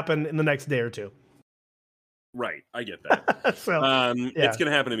going to happen in the next day or two. Right, I get that. So, It's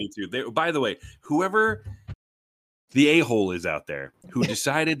going to happen to me too. By the way, whoever the a-hole is out there who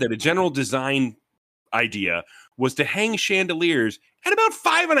decided that a general design idea was to hang chandeliers at about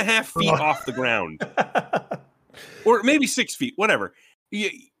 5.5 feet off the ground, or maybe 6 feet, whatever.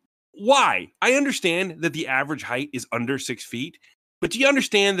 Why? I understand that the average height is under 6 feet, but do you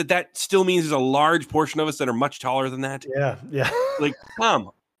understand that still means there's a large portion of us that are much taller than that? Yeah. Like,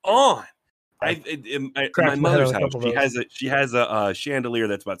 come on. My mother's house, she has a chandelier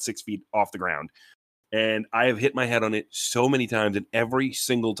that's about 6 feet off the ground, and I have hit my head on it so many times, and every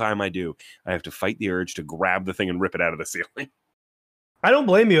single time I do, I have to fight the urge to grab the thing and rip it out of the ceiling. I don't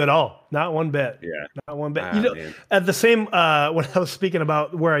blame you at all, not one bit. Yeah, not one bit. At the same when I was speaking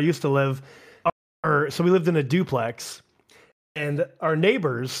about where I used to live, so we lived in a duplex, and our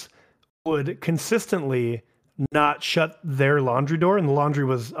neighbors would consistently not shut their laundry door, and the laundry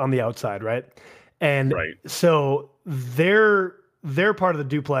was on the outside, right? And so their part of the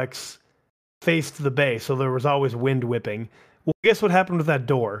duplex faced the bay, so there was always wind whipping. Well, guess what happened with that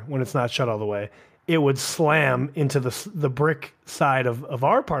door when it's not shut all the way? It would slam into the brick side of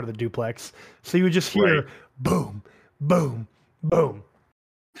our part of the duplex, so you would just hear boom, boom, boom,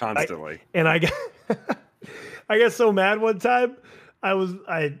 constantly. I got so mad one time. I was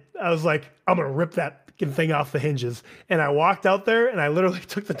like, I'm gonna rip that thing off the hinges, and I walked out there and I literally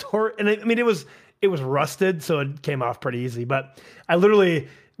took the door, and it was rusted, so it came off pretty easy, but I literally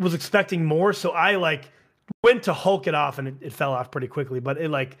was expecting more, so I went to Hulk it off, and it fell off pretty quickly, but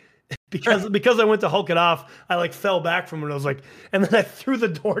it because I went to Hulk it off, I fell back from it. I was like, and then I threw the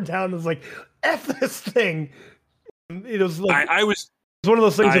door down and was like, F this thing. It was like, I was it's one of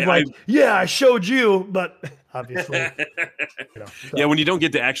those things I showed you, but obviously. Yeah, when you don't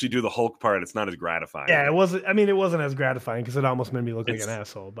get to actually do the Hulk part, it's not as gratifying. Yeah, it wasn't. I mean, it wasn't as gratifying because it almost made me look like an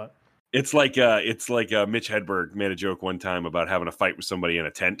asshole. But it's like Mitch Hedberg made a joke one time about having a fight with somebody in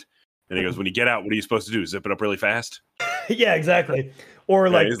a tent, and he goes, "When you get out, what are you supposed to do? Zip it up really fast?" yeah, exactly. Or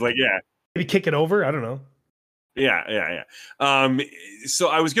like, he's like, yeah, maybe kick it over. I don't know. Yeah. So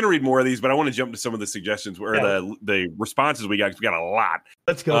I was going to read more of these, but I want to jump to some of the suggestions or the responses we got. 'Cause we got a lot.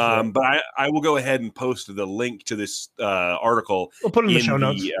 Let's go. For it. But I will go ahead and post the link to this article. We'll put it in the show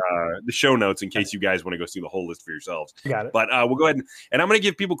notes. The show notes in case you guys want to go see the whole list for yourselves. Got it. But we'll go ahead and I'm going to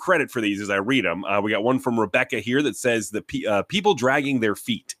give people credit for these as I read them. We got one from Rebecca here that says the people dragging their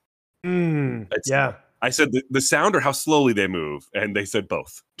feet. Yeah. I said the sound or how slowly they move, and they said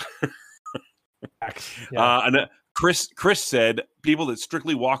both. Yeah. And Chris said people that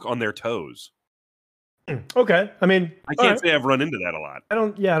strictly walk on their toes. Okay, I mean, I can't say I've run into that a lot. I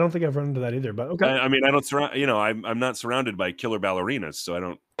don't think I've run into that either. But okay, I mean, I don't surround. I'm not surrounded by killer ballerinas, so I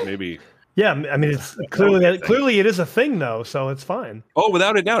don't. Maybe. Yeah, I mean, it's clearly it is a thing though, so it's fine. Oh,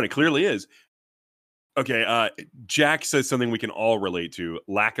 without a doubt, it clearly is. Okay, Jack says something we can all relate to: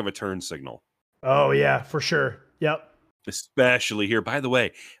 lack of a turn signal. Oh yeah, for sure. Yep. Especially here. By the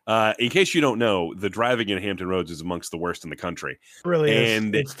way, in case you don't know, the driving in Hampton Roads is amongst the worst in the country. It really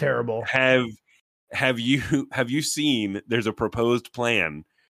and is. It's terrible. Have you seen? There's a proposed plan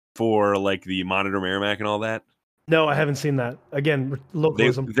for like the Monitor Merrimack and all that. No, I haven't seen that. Again,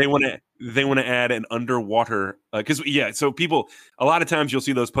 localism. They want to add an underwater because so people a lot of times you'll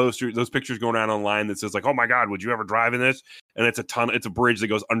see those pictures going around online that says like, oh my God, would you ever drive in this? And it's a tunnel, it's a bridge that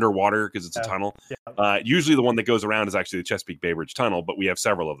goes underwater because it's a tunnel. Yeah. Usually the one that goes around is actually the Chesapeake Bay Bridge Tunnel, but we have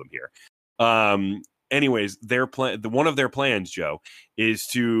several of them here. Anyways, one of their plans, Joe, is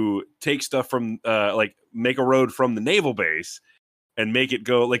to take stuff from like make a road from the naval base and make it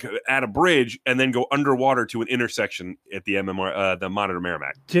go like at a bridge and then go underwater to an intersection at the the Monitor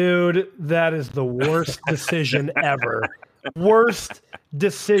Merrimack. Dude, that is the worst decision ever. Worst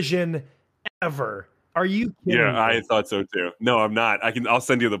decision ever. Are you kidding me? I thought so too. No, I'm not. I'll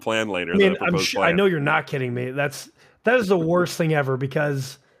send you the plan later. I mean, I know you're not kidding me. That is the worst thing ever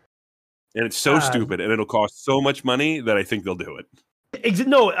because and it's so stupid and it'll cost so much money that I think they'll do it.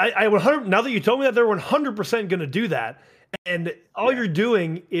 No, I 100 now that you told me that, they're 100% going to do that. And all you're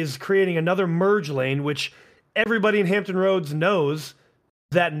doing is creating another merge lane, which everybody in Hampton Roads knows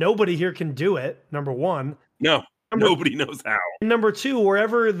that nobody here can do it, number one. No, nobody knows how. Number two,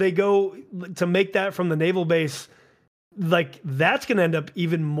 wherever they go to make that from the naval base, like that's going to end up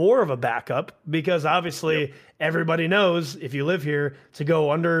even more of a backup because obviously everybody knows if you live here to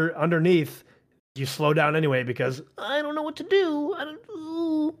go underneath, you slow down anyway because I don't know what to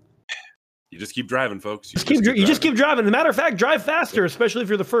do. You just keep driving, folks. You just keep driving. As a matter of fact, drive faster, especially if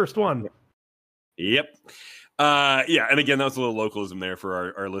you're the first one. Yep. And again, that was a little localism there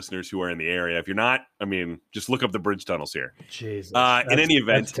for our listeners who are in the area. If you're not, I mean, just look up the bridge tunnels here. Jesus. In any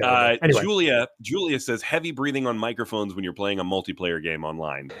event, anyway. Julia says heavy breathing on microphones when you're playing a multiplayer game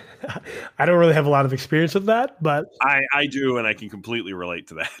online. I don't really have a lot of experience with that, but I do, and I can completely relate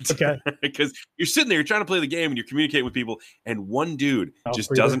to that. Okay. Because you're sitting there, you're trying to play the game, and you're communicating with people, and one dude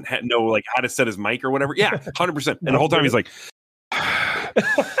just doesn't know like how to set his mic or whatever. Yeah, 100%. And the whole time he's like.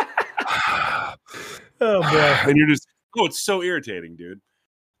 Oh boy! And you're just it's so irritating, dude.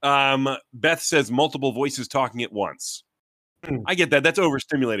 Beth says multiple voices talking at once. I get that. That's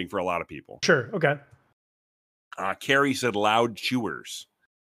overstimulating for a lot of people. Sure. Okay. Carrie said loud chewers.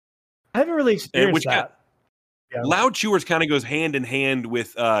 I haven't really experienced that. Loud chewers kind of goes hand in hand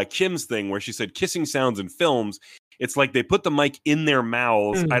with Kim's thing where she said kissing sounds in films. It's like they put the mic in their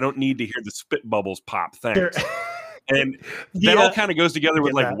mouths. I don't need to hear the spit bubbles pop. Thanks. Sure. And that all kind of goes together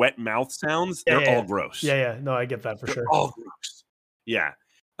with like wet mouth sounds. They're all gross. Yeah. No, I get that for sure. All gross. Yeah.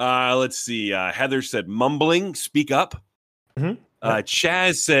 Let's see. Heather said mumbling, speak up. Mm-hmm.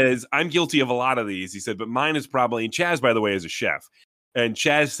 Chaz says, I'm guilty of a lot of these. He said, but mine is probably, and Chaz, by the way, is a chef. And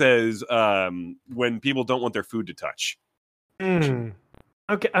Chaz says, when people don't want their food to touch.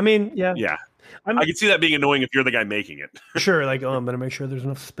 Okay. I mean, yeah. Yeah. I can see that being annoying if you're the guy making it. Sure. Like, I'm going to make sure there's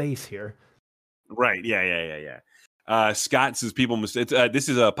enough space here. Right. Yeah. Scott says people this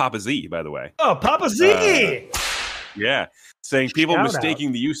is Papa Z, by the way. Oh, Papa Z! Yeah. Saying people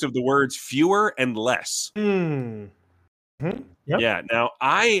mistaking the use of the words fewer and less. Yep. Yeah. Now,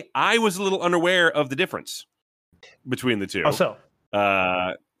 I was a little unaware of the difference between the two. Oh, so?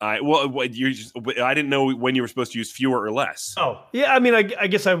 I didn't know when you were supposed to use fewer or less. Oh, yeah. I mean, I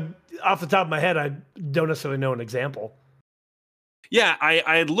guess off the top of my head, I don't necessarily know an example. Yeah,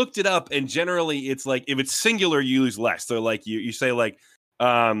 I had looked it up, and generally it's like if it's singular, you use less. So like you say like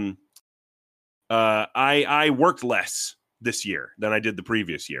I worked less this year than I did the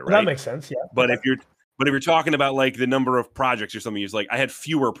previous year, right? That makes sense, yeah. But if you're talking about like the number of projects or something, it's like I had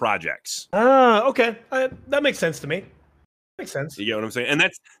fewer projects. Okay. That makes sense to me. Makes sense. You get what I'm saying? And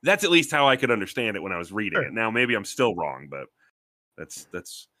that's at least how I could understand it when I was reading it. Now maybe I'm still wrong, but that's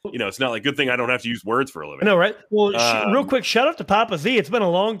it's not like good thing I don't have to use words for a living. I know, right? Well, real quick, shout out to Papa Z. It's been a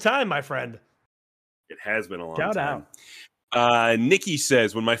long time, my friend. It has been a long Shout time. out. Nikki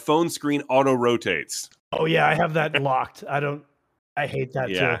says when my phone screen auto rotates. Oh yeah, I have that locked. I hate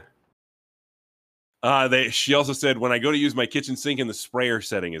that too. She also said when I go to use my kitchen sink and the sprayer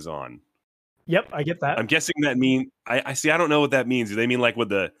setting is on. Yep, I get that. I'm guessing that I see. I don't know what that means. Do they mean like with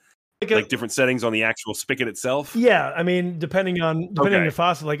the like different settings on the actual spigot itself? Yeah, I mean depending on your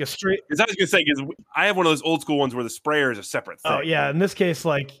faucet, like a straight. Because I was gonna say, because I have one of those old school ones where the sprayer is a separate thing. Oh yeah, in this case,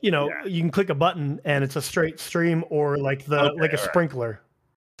 like you can click a button and it's a straight stream or like a sprinkler,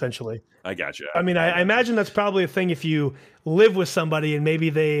 essentially. I gotcha. I mean, I imagine that's probably a thing if you live with somebody and maybe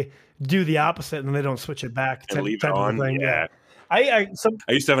they do the opposite and they don't switch it back. And leave it on. Thing. Yeah. I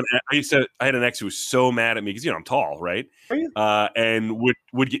had an ex who was so mad at me because I'm tall, right? Are you? And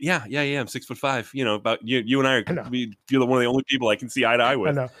would get I'm 6'5". About you and I you're one of the only people I can see eye to eye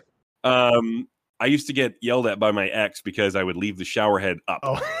with. I know. I used to get yelled at by my ex because I would leave the shower head up.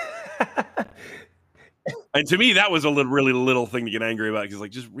 Oh. And to me, that was a really little thing to get angry about because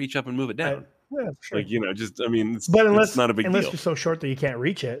like just reach up and move it down. Yeah, sure. Like it's not a big deal. Unless you're so short that you can't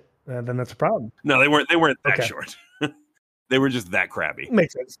reach it, then that's a problem. No, they weren't that short. They were just that crabby.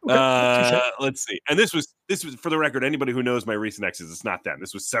 Makes sense. Okay. Let's see. And this was for the record. Anybody who knows my recent exes, it's not them.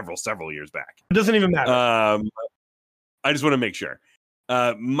 This was several years back. It doesn't even matter. I just want to make sure.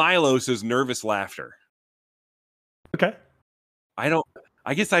 Milo says nervous laughter. Okay.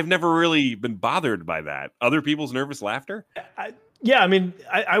 I guess I've never really been bothered by that. Other people's nervous laughter. I mean,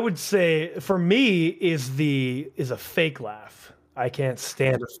 I would say for me is a fake laugh. I can't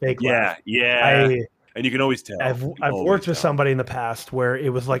stand a fake laugh. Yeah. And you can always tell. I've worked with somebody in the past where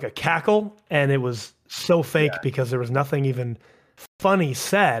it was like a cackle and it was so fake because there was nothing even funny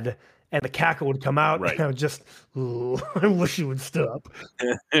said and the cackle would come out and I would just, I wish you would stop.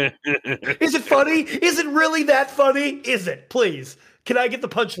 Is it funny? Is it really that funny? Is it? Please. Can I get the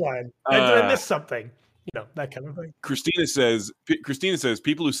punchline? Did I miss something? That kind of thing. Christina says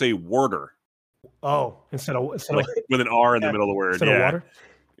people who say warder. Oh, instead of with an R in the middle of the word. Instead of water?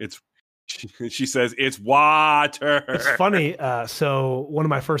 She says it's water. It's funny. So one of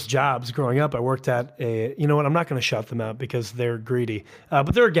my first jobs growing up, I worked at I'm not going to shout them out because they're greedy.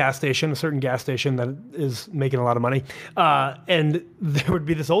 But they're a certain gas station that is making a lot of money. And there would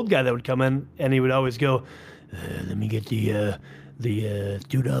be this old guy that would come in and he would always go, let me get the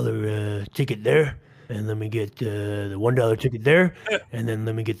 $2 ticket there. And let me get the $1 ticket there. And then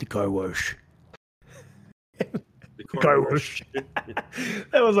let me get the car wash. Car wash.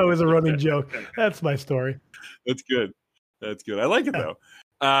 That was always a running joke. That's my story. That's good. I like it though.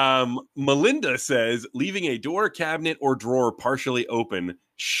 Melinda says leaving a door, cabinet, or drawer partially open.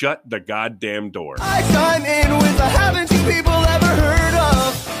 Shut the goddamn door. I chime in with a haven't you people ever heard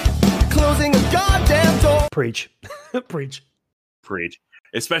of closing a goddamn door? Preach. Preach.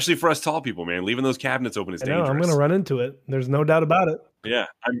 Especially for us tall people, man. Leaving those cabinets open is dangerous. I'm going to run into it. There's no doubt about it. Yeah,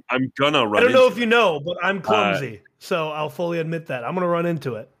 I'm gonna run. I don't know if you know, but I'm clumsy, so I'll fully admit that I'm gonna run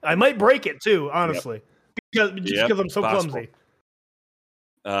into it. I might break it too, honestly, because I'm so clumsy.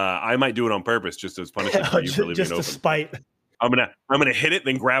 I might do it on purpose, just as punishment for you for leaving it open. Just to spite. I'm gonna hit it,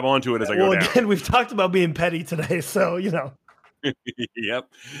 then grab onto it as I go down. Again, we've talked about being petty today, so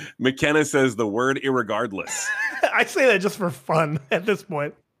Yep. McKenna says the word irregardless. I say that just for fun at this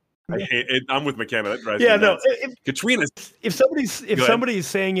point. I'm with McKenna. That drives me nuts. Katrina. If somebody's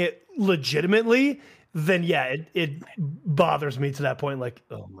saying it legitimately, then it bothers me to that point. Like,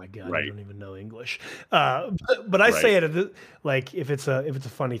 oh my god, I don't even know English. But I say it like if it's a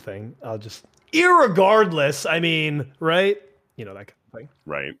funny thing, I'll just irregardless. I mean, right? That kind of thing.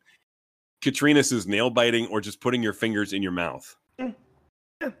 Right. Katrina says nail biting or just putting your fingers in your mouth.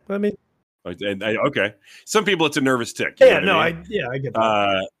 Yeah, I mean. Okay. Some people it's a nervous tick. I get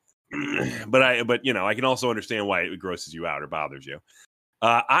that. But I can also understand why it grosses you out or bothers you.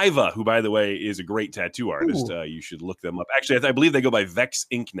 Iva, who by the way is a great tattoo artist, you should look them up. Actually, I believe they go by Vex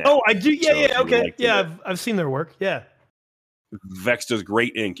Ink now. Oh, I do. Yeah, okay. I've seen their work. Yeah. Vex does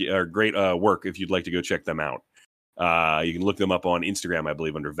great ink or great work. If you'd like to go check them out, you can look them up on Instagram, I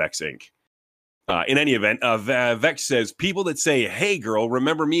believe, under Vex Ink. In any event, Vex says people that say, "Hey, girl,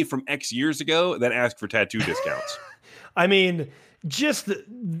 remember me from X years ago?" then ask for tattoo discounts. I mean, just the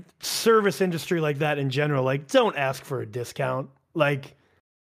service industry like that in general, like don't ask for a discount. Like,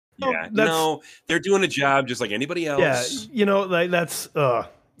 Yeah, no, they're doing a job just like anybody else. Yeah, like that's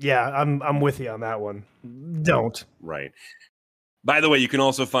yeah, I'm with you on that one. Don't. Right. By the way, you can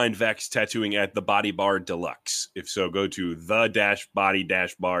also find Vex tattooing at the Body Bar Deluxe. If so, go to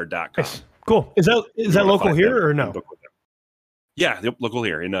the-body-bar.com. Nice. Cool. Is that local here or no? Yeah, yep, local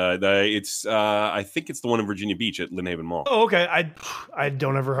here. In it's I think it's the one in Virginia Beach at Lynn Haven Mall. Oh, okay. I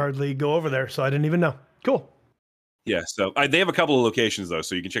don't ever hardly go over there, so I didn't even know. Cool. Yeah, so they have a couple of locations though,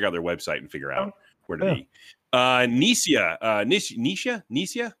 so you can check out their website and figure out where to be. Nisha,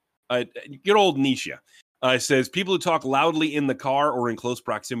 good old Nisha, says people who talk loudly in the car or in close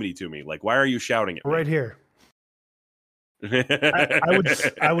proximity to me. Like, why are you shouting at me? Right here.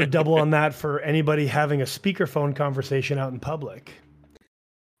 I would double on that for anybody having a speakerphone conversation out in public.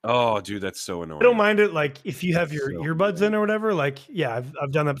 Oh, dude, that's so annoying. I don't mind it, like if you have your earbuds in or whatever. Like, yeah,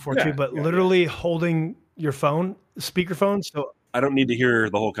 I've done that before too. But literally holding your phone, speakerphone. So I don't need to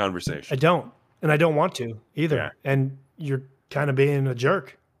hear the whole conversation. I don't, and I don't want to either. Yeah. And you're kind of being a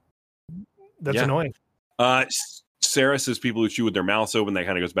jerk. That's annoying. Sarah says people who chew with their mouths open. That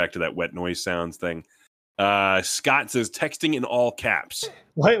kind of goes back to that wet noise sounds thing. Scott says texting in all caps.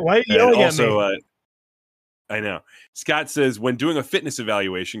 Why are you yelling at me? I know. Scott says when doing a fitness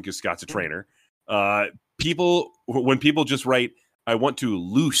evaluation, because Scott's a trainer, when people just write, I want to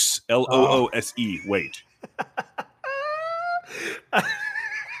loose, loose weight.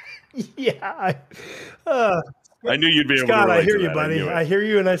 Yeah. I knew you'd be able Scott, to relate I hear to you, that. buddy. I hear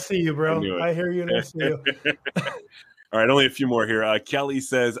you and I see you, bro. I hear you and I see you. All right, only a few more here. Kelly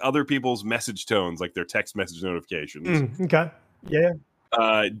says other people's message tones, like their text message notifications. Okay. Yeah.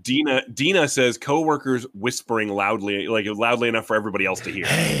 Dina says coworkers whispering loudly, like loudly enough for everybody else to hear.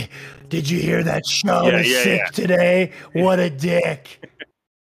 Hey, did you hear that Sean is sick today? What a dick.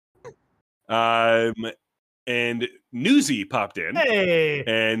 And Newsy popped in. Hey.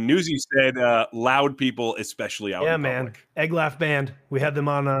 And Newsy said loud people, especially out in public. Man. Egg Laugh Band. We had them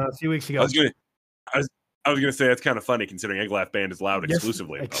on a few weeks ago. I was gonna say that's kind of funny considering Egg Laugh Band is loud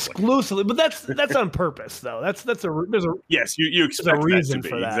exclusively in public. Exclusively, but that's on purpose though. There's a yes, you expect a reason that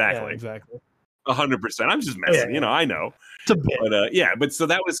to be for that. exactly. Yeah, exactly. 100%. I'm just messing. I know. It's a bit. But so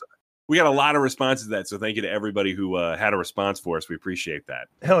that was. We got a lot of responses to that, so thank you to everybody who had a response for us. We appreciate that.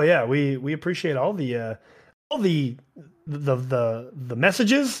 Hell yeah, we appreciate all the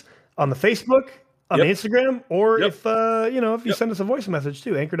messages on the Facebook, on the Instagram, or if you send us a voice message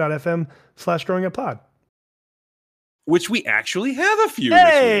too, anchor.fm/growinguppod. Which we actually have a few.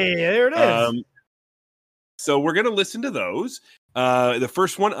 Hey, there it is. So we're going to listen to those. The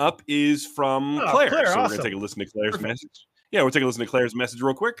first one up is from Claire. So awesome. We're going to take a listen to Claire's message. Yeah, we'll take a listen to Claire's message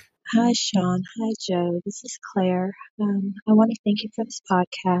real quick. Hi, Sean. Hi, Joe. This is Claire. I want to thank you for this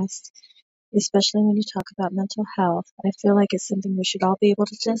podcast, especially when you talk about mental health. I feel like it's something we should all be able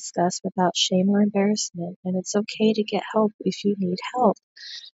to discuss without shame or embarrassment, and it's okay to get help if you need help.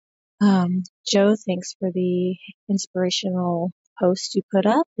 Joe, thanks for the inspirational post you put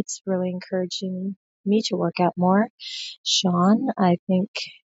up. It's really encouraging me to work out more. Sean, I think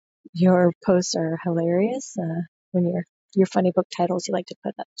your posts are hilarious when your funny book titles you like to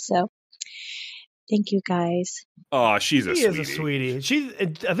put up. So thank you guys. Oh, she's a sweetie. Is a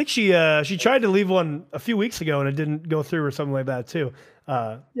sweetie. I think she tried to leave one a few weeks ago and it didn't go through or something like that too.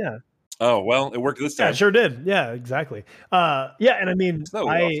 Yeah. Oh, well, it worked this time. Yeah, it sure did. Yeah, exactly. And I mean, that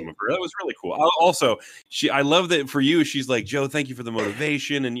was awesome of her. That was really cool. Also, I love that for you. She's like, Joe, thank you for the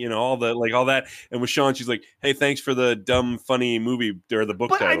motivation and all that. And with Sean, she's like, hey, thanks for the dumb, funny movie or the book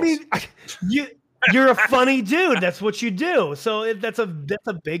titles. I mean, you're a funny dude. That's what you do. So that's a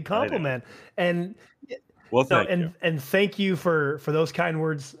big compliment. And well, thank you. And thank you for those kind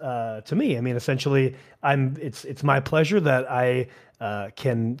words to me. I mean, essentially, it's my pleasure that I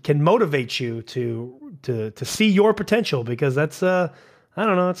can motivate you to see your potential, because that's I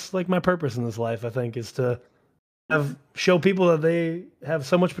don't know, it's like my purpose in this life, I think, is to show people that they have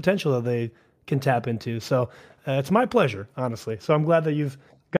so much potential that they can tap into. So it's my pleasure, honestly. So I'm glad that you've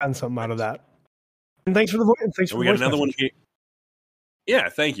gotten something out of that. And thanks for the voice. Thanks for we got another one here. Yeah,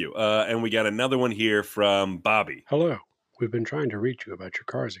 thank you. And we got another one here from Bobby. Hello. We've been trying to reach you about your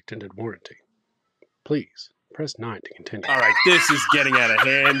car's extended warranty. Please press 9 to continue. All right, this is getting out of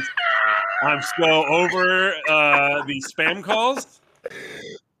hand. I'm so over the spam calls.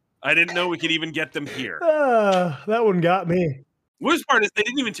 I didn't know we could even get them here. That one got me. Worst part is they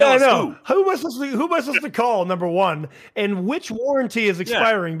didn't even tell us who. Who am I supposed to call, number one? And which warranty is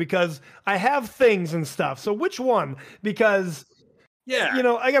expiring? Because I have things and stuff. So which one? Because I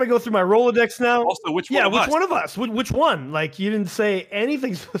got to go through my Rolodex now. Also, which one of us? Which one of us? Which one? Like, you didn't say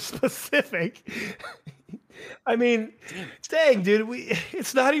anything specific. I mean, dang, dude,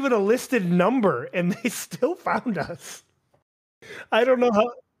 it's not even a listed number, and they still found us. I don't know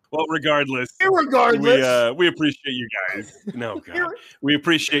how. Well, regardless, Irregardless, we appreciate you guys. No, God, we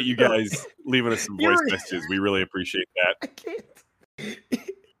appreciate you guys leaving us some voice messages. We really appreciate that. I can't.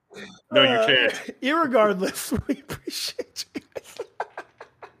 No, you can't. Irregardless, we appreciate you guys.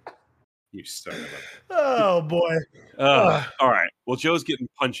 You son of a. Oh boy. All right. Well, Joe's getting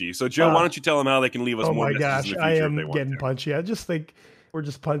punchy. So, Joe, why don't you tell them how they can leave us more messages in the future? I am getting punchy. I just think we're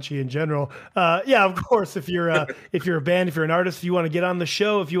just punchy in general. Yeah, of course. If you're a band, if you're an artist, if you want to get on the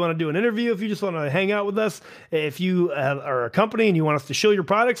show, if you want to do an interview, if you just want to hang out with us, if you are a company and you want us to show your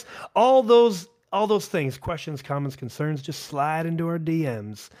products, all those things, questions, comments, concerns, just slide into our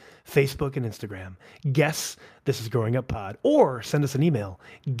DMs, Facebook and Instagram. Guess This Is Growing Up Pod, or send us an email.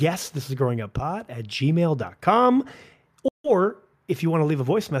 guessthisisgrowinguppod@gmail.com. Or if you want to leave a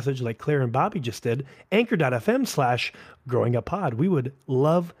voice message like Claire and Bobby just did, anchor.fm/growinguppod. We would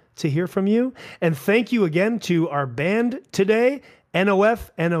love to hear from you. And thank you again to our band today,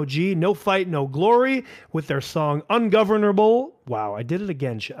 NOF, NOG, No Fight, No Glory, with their song Ungovernable. Wow, I did it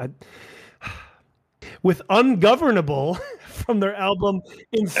again. With Ungovernable from their album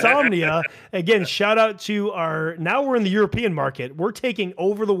Insomnia. Again, shout out to now we're in the European market. We're taking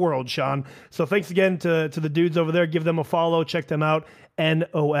over the world, Sean. So thanks again to the dudes over there. Give them a follow. Check them out.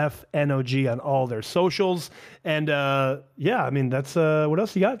 NOF, NOG on all their socials. And yeah, I mean, that's what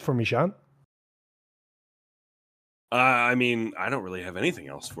else you got for me, Sean? I mean, I don't really have anything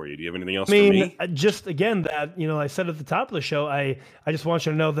else for you. Do you have anything else for me? Just again, that, I said at the top of the show, I just want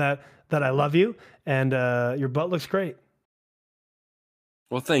you to know that I love you, and your butt looks great.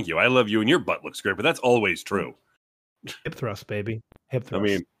 Well, thank you. I love you, and your butt looks great, but that's always true. Hip thrust, baby. Hip thrust. I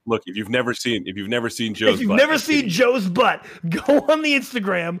mean, look, if you've never seen Joe's Joe's butt, go on the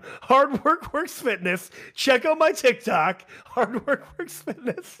Instagram, Hard Work Works Fitness. Check out my TikTok, Hard Work Works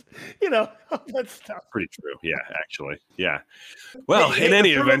Fitness. All that stuff. Pretty true. Yeah, actually. Yeah. Well, in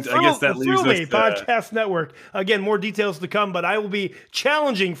any event, I guess that leaves us Podcast Network. Again, more details to come, but I will be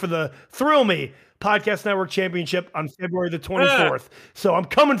challenging for the Thrill Me Podcast Network Championship on February the 24th. So I'm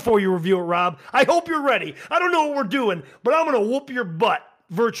coming for you, Review It, Rob. I hope you're ready. I don't know what we're doing, but I'm going to whoop your butt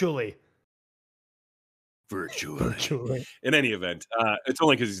virtually. Virtually. In any event, it's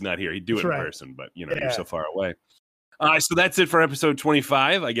only because he's not here. He'd do it in person, but you're so far away. So that's it for episode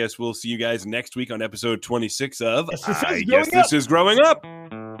 25. I guess we'll see you guys next week on episode 26 of I Guess This Is Growing Up.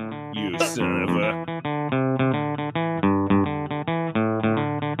 You son of a...